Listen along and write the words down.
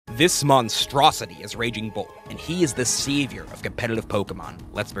This monstrosity is Raging Bolt, and he is the savior of competitive Pokemon.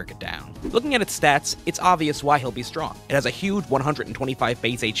 Let's break it down. Looking at its stats, it's obvious why he'll be strong. It has a huge 125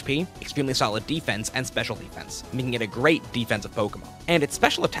 base HP, extremely solid defense, and special defense, making it a great defensive Pokemon. And its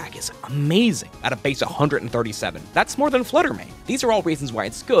special attack is amazing, at a base 137. That's more than Flutter Mane. These are all reasons why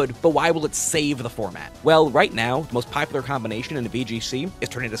it's good, but why will it save the format? Well, right now, the most popular combination in the VGC is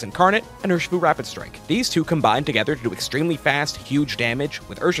Tornadus Incarnate and Urshifu Rapid Strike. These two combine together to do extremely fast, huge damage,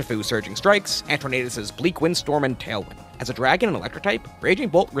 with Urshifu's Surging Strikes and Tornadus' Bleak Windstorm and Tailwind. As a dragon and electric type, Raging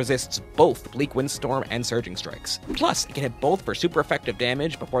Bolt resists both Bleak Windstorm and Surging Strikes. Plus, it can hit both for super effective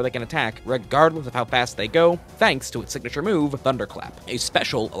damage before they can attack, regardless of how fast they go, thanks to its signature move, Thunderclap, a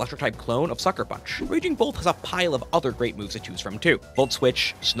special electric type clone of Sucker Punch. Raging Bolt has a pile of other great moves to choose from too. Volt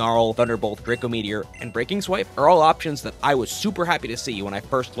Switch, Snarl, Thunderbolt, Draco Meteor, and Breaking Swipe are all options that I was super happy to see when I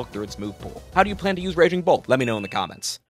first looked through its move pool. How do you plan to use Raging Bolt? Let me know in the comments.